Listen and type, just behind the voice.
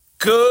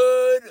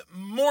Good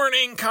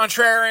morning,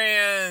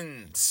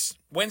 contrarians.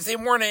 Wednesday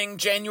morning,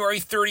 January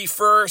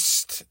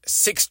 31st,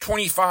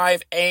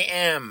 6:25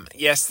 a.m.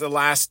 Yes, the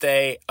last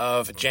day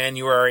of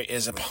January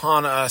is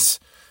upon us.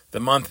 The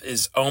month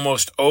is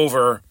almost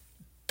over,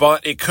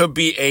 but it could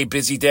be a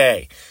busy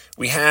day.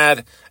 We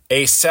had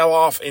a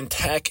sell-off in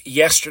tech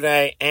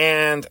yesterday,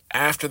 and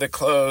after the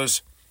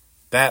close,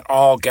 that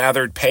all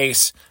gathered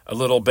pace a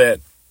little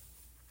bit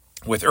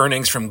with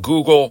earnings from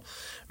Google,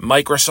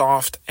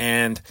 Microsoft,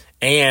 and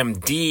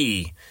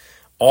AMD,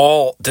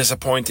 all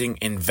disappointing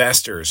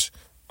investors.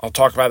 I'll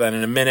talk about that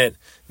in a minute.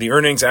 The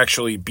earnings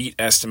actually beat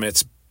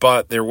estimates,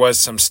 but there was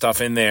some stuff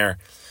in there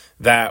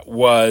that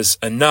was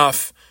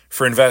enough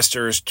for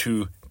investors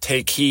to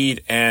take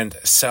heed and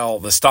sell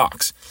the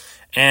stocks.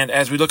 And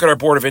as we look at our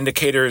board of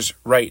indicators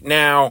right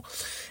now,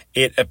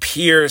 it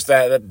appears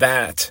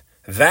that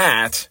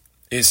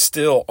is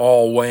still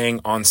all weighing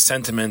on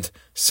sentiment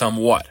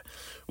somewhat.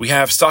 We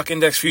have stock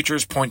index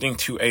futures pointing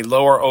to a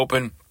lower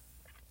open,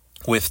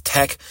 with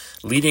tech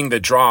leading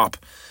the drop.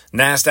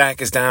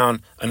 NASDAQ is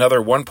down another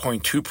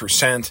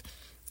 1.2%.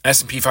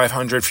 S&P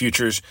 500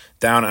 futures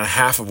down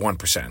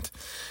 0.5%.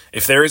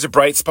 If there is a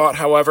bright spot,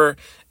 however,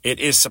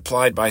 it is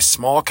supplied by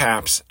small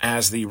caps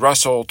as the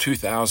Russell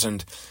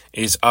 2000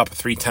 is up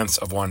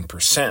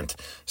 0.3%.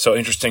 So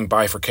interesting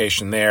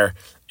bifurcation there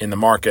in the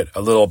market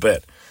a little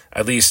bit,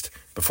 at least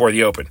before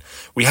the open.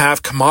 We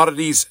have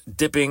commodities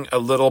dipping a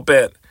little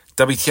bit.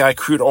 WTI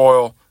crude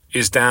oil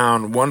is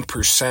down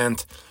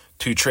 1%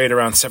 to trade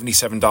around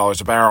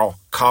 $77 a barrel.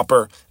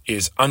 Copper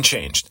is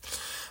unchanged.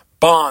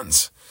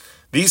 Bonds,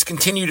 these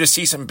continue to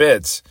see some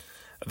bids.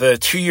 The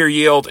 2-year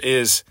yield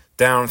is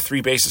down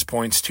 3 basis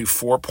points to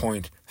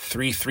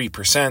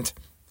 4.33%,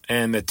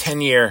 and the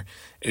 10-year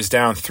is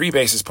down 3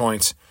 basis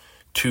points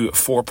to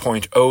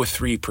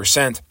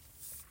 4.03%.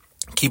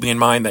 Keeping in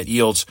mind that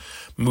yields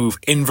move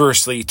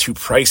inversely to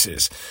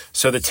prices.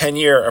 So the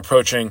 10-year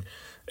approaching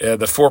the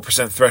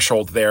 4%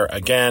 threshold there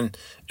again.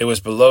 It was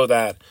below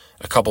that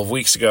a couple of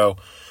weeks ago.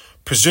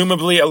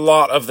 Presumably, a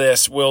lot of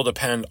this will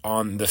depend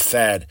on the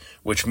Fed,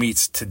 which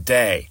meets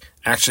today.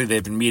 Actually,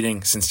 they've been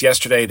meeting since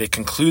yesterday. They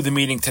conclude the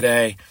meeting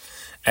today.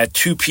 At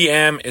 2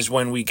 p.m. is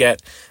when we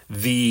get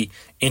the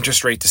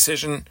interest rate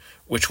decision,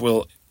 which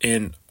will,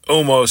 in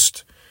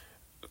almost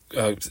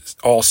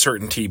all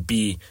certainty,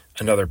 be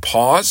another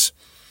pause.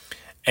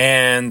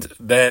 And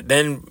but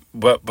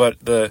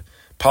the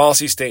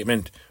policy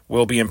statement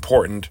will be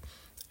important.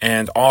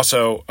 And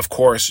also, of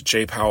course,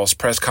 Jay Powell's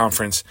press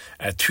conference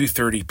at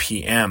 2:30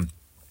 p.m.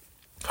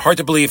 Hard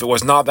to believe it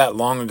was not that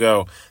long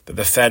ago that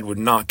the Fed would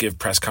not give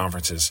press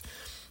conferences.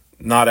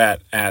 Not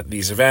at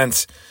these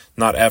events,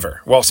 not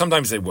ever. Well,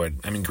 sometimes they would.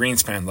 I mean,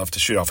 Greenspan loved to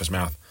shoot off his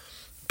mouth.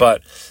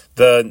 But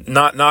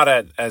not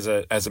as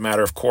a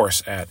matter of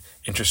course at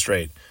interest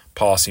rate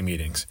policy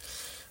meetings.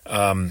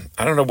 I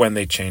don't know when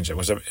they changed it.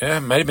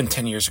 It might have been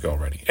 10 years ago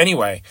already.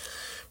 Anyway,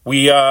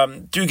 we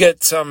do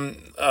get some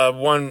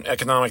one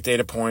economic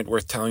data point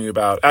worth telling you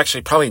about.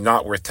 Actually, probably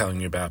not worth telling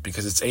you about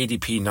because it's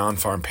ADP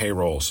non-farm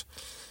payrolls.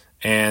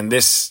 And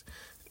this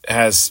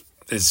is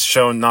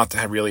shown not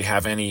to really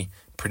have any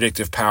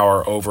predictive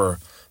power over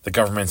the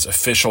government's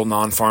official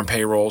non-farm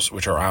payrolls,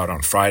 which are out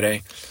on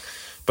Friday.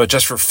 But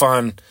just for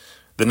fun,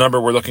 the number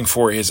we're looking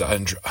for is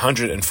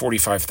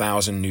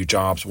 145,000 new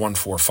jobs,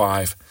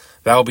 145.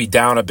 That will be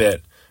down a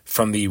bit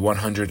from the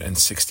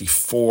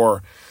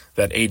 164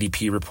 that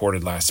ADP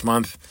reported last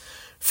month.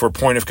 For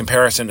point of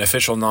comparison,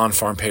 official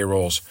non-farm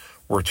payrolls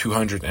were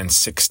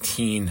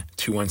 216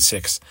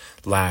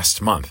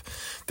 last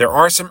month. There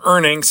are some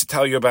earnings to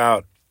tell you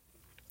about.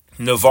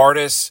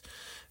 Novartis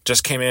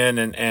just came in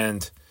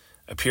and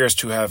appears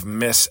to have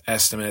missed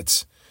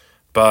estimates,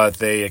 but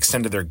they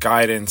extended their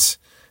guidance.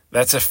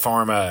 That's a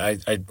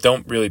pharma. I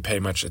don't really pay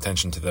much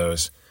attention to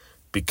those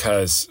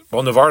because,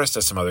 well, Novartis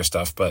does some other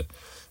stuff, but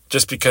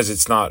just because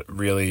it's not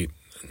really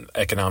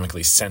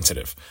economically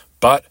sensitive.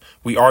 But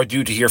we are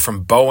due to hear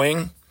from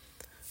Boeing,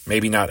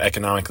 maybe not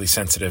economically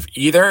sensitive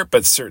either,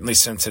 but certainly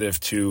sensitive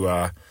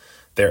to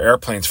their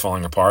airplanes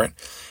falling apart,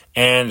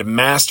 and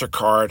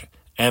MasterCard,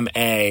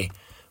 MA,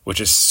 which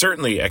is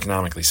certainly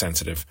economically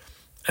sensitive.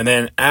 And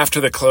then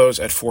after the close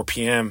at 4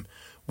 p.m.,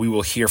 we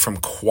will hear from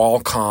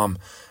Qualcomm,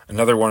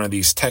 another one of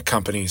these tech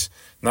companies,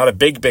 not a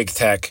big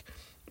tech,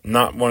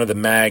 not one of the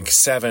Mag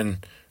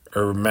 7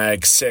 or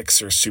Mag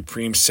 6 or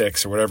Supreme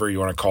 6 or whatever you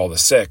want to call the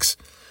 6.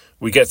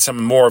 We get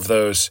some more of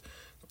those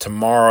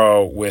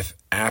tomorrow with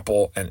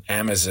Apple and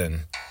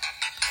Amazon.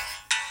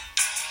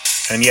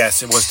 And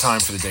yes, it was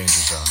time for the Danger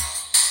Zone.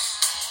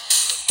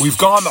 We've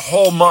gone the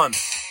whole month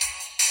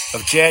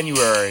of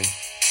January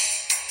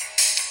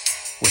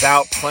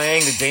without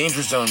playing the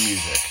Danger Zone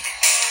music.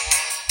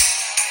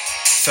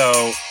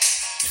 So,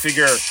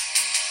 figure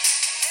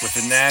with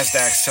the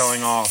NASDAQ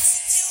selling off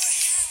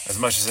as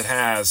much as it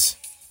has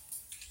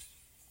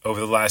over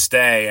the last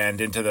day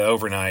and into the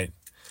overnight,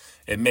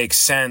 it makes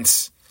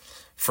sense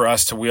for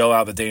us to wheel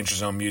out the Danger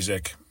Zone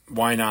music.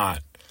 Why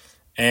not?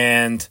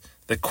 And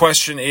the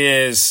question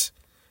is,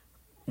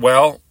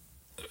 well,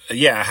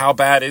 yeah, how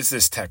bad is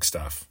this tech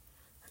stuff?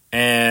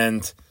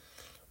 And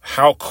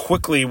how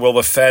quickly will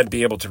the Fed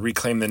be able to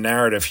reclaim the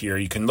narrative here?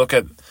 You can look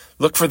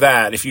for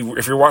that if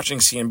you're watching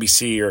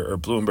CNBC or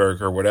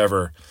Bloomberg or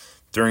whatever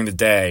during the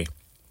day.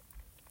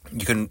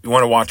 You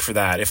want to watch for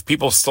that. If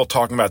people are still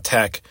talking about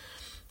tech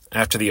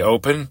after the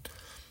open,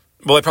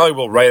 well, they probably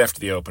will right after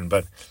the open,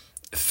 but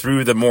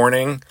through the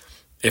morning,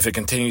 if it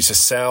continues to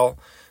sell,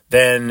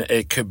 then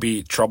it could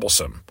be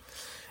troublesome.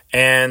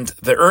 And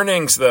the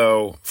earnings,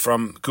 though,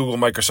 from Google,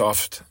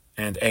 Microsoft,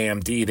 and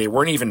AMD, they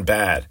weren't even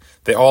bad.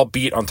 They all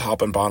beat on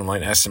top and bottom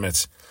line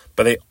estimates,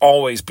 but they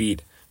always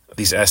beat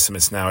these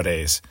estimates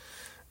nowadays.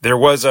 There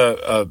was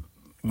a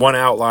one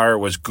outlier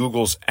was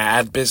Google's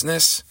ad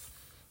business.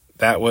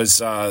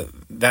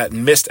 That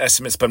missed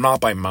estimates, but not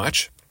by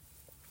much.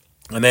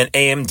 And then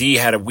AMD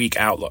had a weak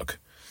outlook.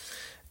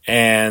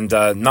 And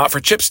not for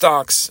chip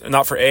stocks,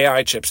 not for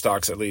AI chip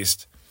stocks at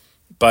least,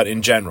 but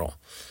in general.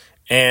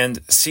 And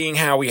seeing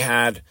how we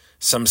had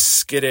some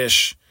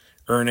skittish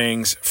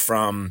earnings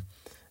from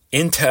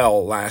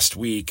Intel last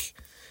week,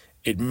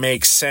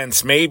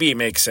 maybe it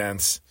makes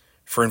sense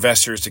for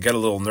investors to get a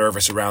little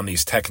nervous around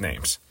these tech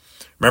names.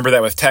 Remember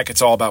that with tech,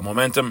 it's all about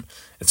momentum.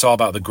 It's all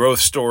about the growth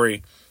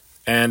story.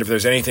 And if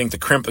there's anything to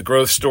crimp the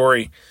growth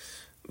story,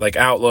 like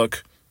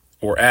outlook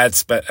or ad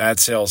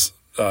sales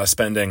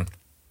spending,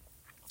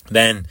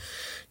 then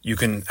you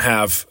can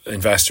have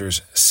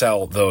investors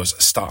sell those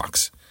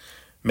stocks.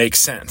 Makes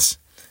sense.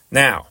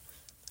 Now,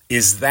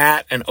 is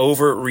that an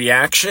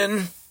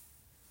overreaction?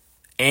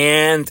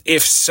 And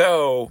if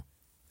so,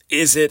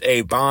 is it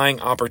a buying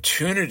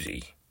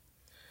opportunity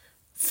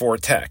for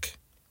tech?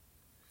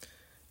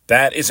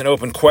 That is an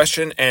open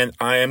question, and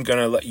I am going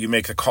to let you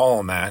make the call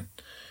on that.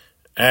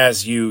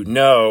 As you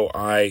know,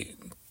 I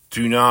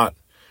do not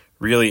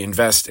really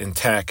invest in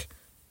tech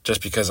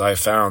just because I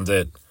found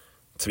it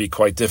to be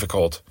quite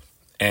difficult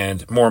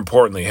and, more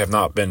importantly, have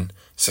not been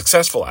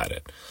successful at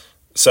it.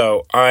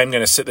 So I'm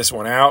going to sit this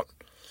one out.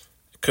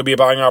 It could be a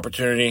buying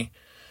opportunity.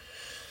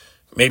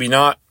 Maybe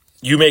not.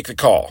 You make the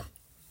call.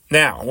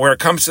 Now, when it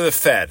comes to the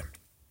Fed,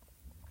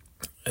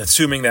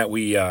 assuming that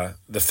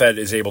the Fed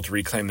is able to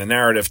reclaim the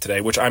narrative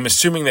today, which I'm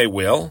assuming they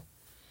will,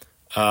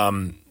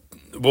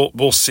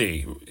 we'll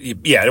see.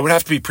 Yeah, it would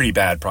have to be pretty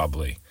bad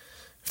probably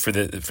for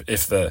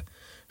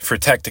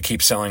tech to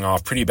keep selling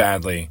off pretty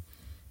badly.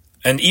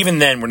 And even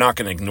then, we're not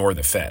going to ignore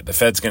the Fed. The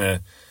Fed's going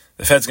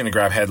to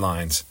grab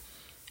headlines,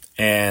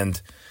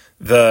 and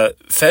the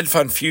Fed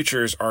fund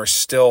futures are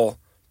still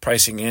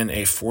pricing in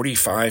a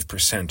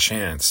 45%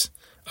 chance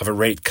of a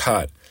rate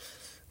cut.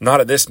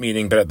 Not at this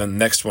meeting, but at the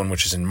next one,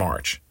 which is in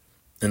March,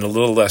 in a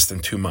little less than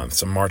 2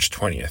 months, on March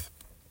 20th.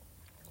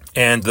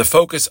 And the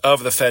focus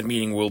of the Fed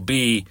meeting will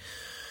be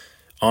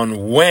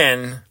on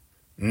when,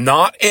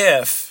 not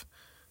if,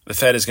 the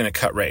Fed is going to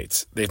cut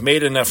rates. They've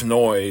made enough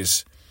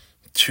noise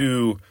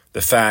to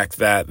the fact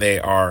that they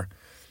are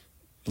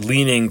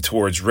leaning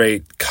towards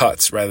rate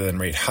cuts rather than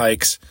rate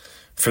hikes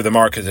for the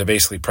market to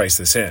basically price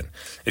this in.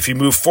 If you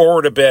move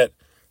forward a bit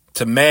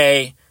to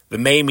May, the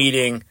May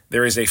meeting,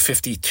 there is a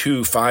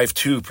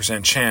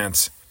 52%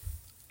 chance,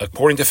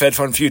 according to Fed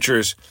Fund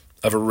Futures,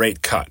 of a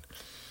rate cut.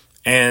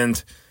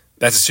 And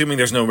that's assuming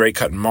there's no rate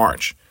cut in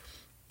March.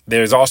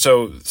 There's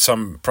also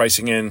some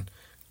pricing in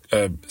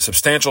a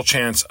substantial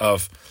chance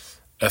of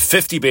a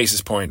 50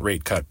 basis point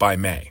rate cut by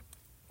May.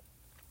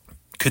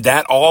 Could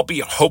that all be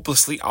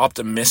hopelessly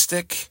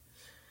optimistic,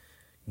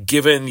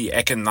 given the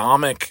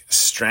economic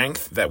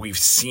strength that we've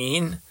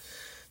seen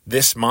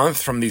this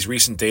month from these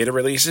recent data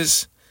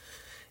releases?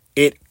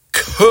 It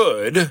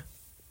could,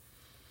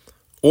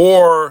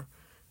 or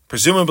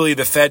presumably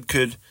the Fed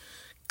could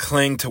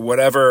cling to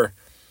whatever,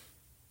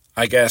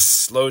 I guess,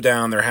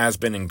 slowdown there has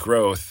been in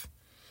growth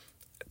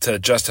to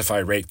justify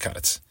rate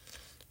cuts,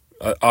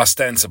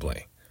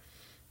 ostensibly.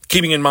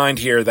 Keeping in mind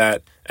here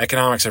that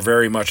economics are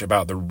very much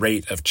about the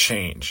rate of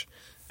change.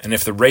 And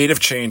if the rate of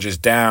change is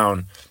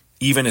down,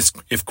 even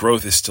if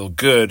growth is still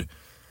good,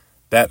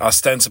 that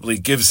ostensibly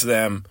gives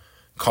them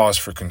cause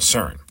for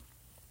concern.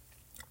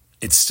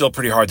 It's still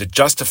pretty hard to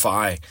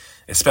justify,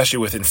 especially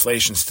with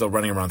inflation still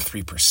running around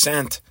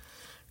 3%,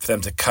 for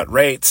them to cut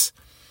rates.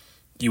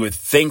 You would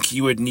think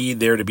you would need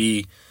there to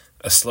be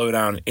a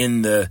slowdown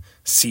in the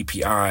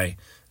CPI,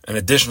 an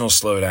additional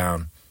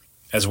slowdown,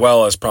 as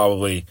well as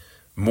probably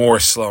more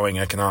slowing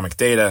economic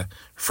data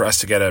for us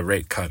to get a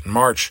rate cut in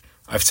March.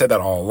 I've said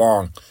that all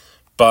along,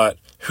 but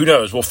who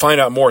knows? We'll find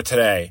out more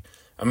today.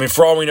 I mean,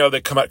 for all we know, they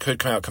could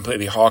come out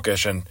completely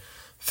hawkish and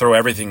throw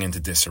everything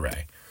into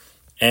disarray.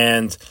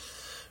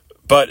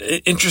 But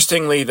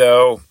interestingly,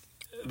 though,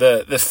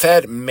 the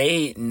Fed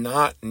may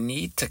not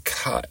need to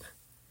cut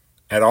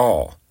at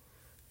all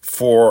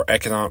for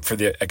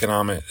the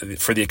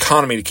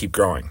economy to keep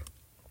growing.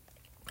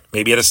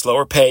 Maybe at a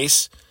slower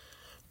pace,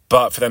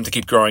 but for them to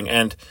keep growing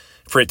and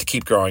for it to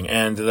keep growing.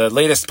 And the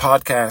latest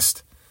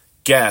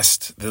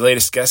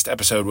guest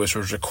episode, which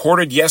was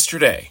recorded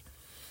yesterday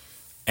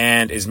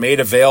and is made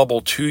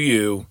available to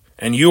you,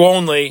 and you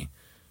only,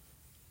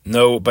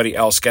 nobody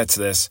else gets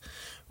this.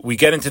 We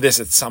get into this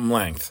at some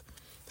length.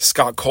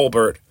 Scott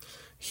Colbert,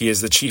 he is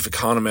the chief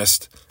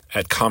economist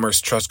at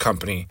Commerce Trust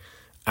Company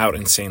out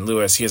in St.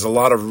 Louis. He has a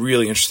lot of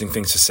really interesting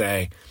things to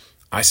say.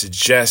 I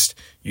suggest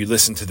you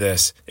listen to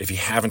this if you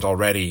haven't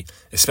already,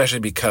 especially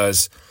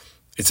because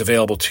it's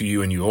available to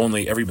you and you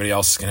only. Everybody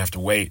else is going to have to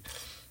wait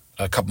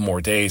a couple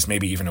more days,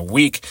 maybe even a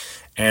week.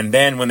 And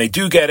then when they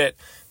do get it,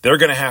 they're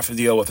going to have to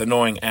deal with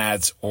annoying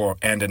ads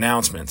and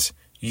announcements.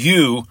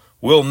 You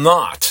will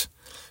not.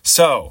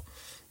 So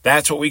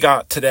that's what we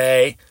got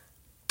today.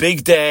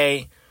 Big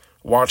day.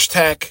 Watch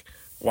tech,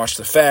 watch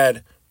the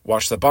Fed,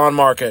 watch the bond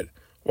market,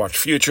 watch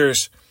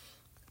futures.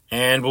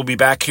 And we'll be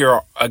back here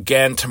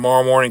again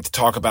tomorrow morning to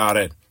talk about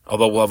it,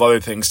 although we'll have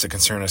other things to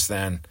concern us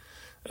then,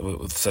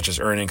 such as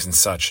earnings and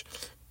such.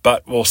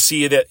 But we'll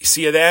see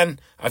you then.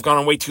 I've gone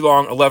on way too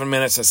long, 11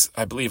 minutes. That's,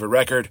 I believe, a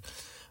record.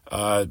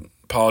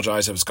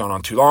 Apologize if it's gone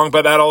on too long,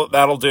 but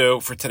that'll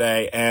do for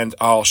today. And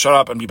I'll shut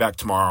up and be back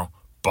tomorrow.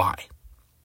 Bye.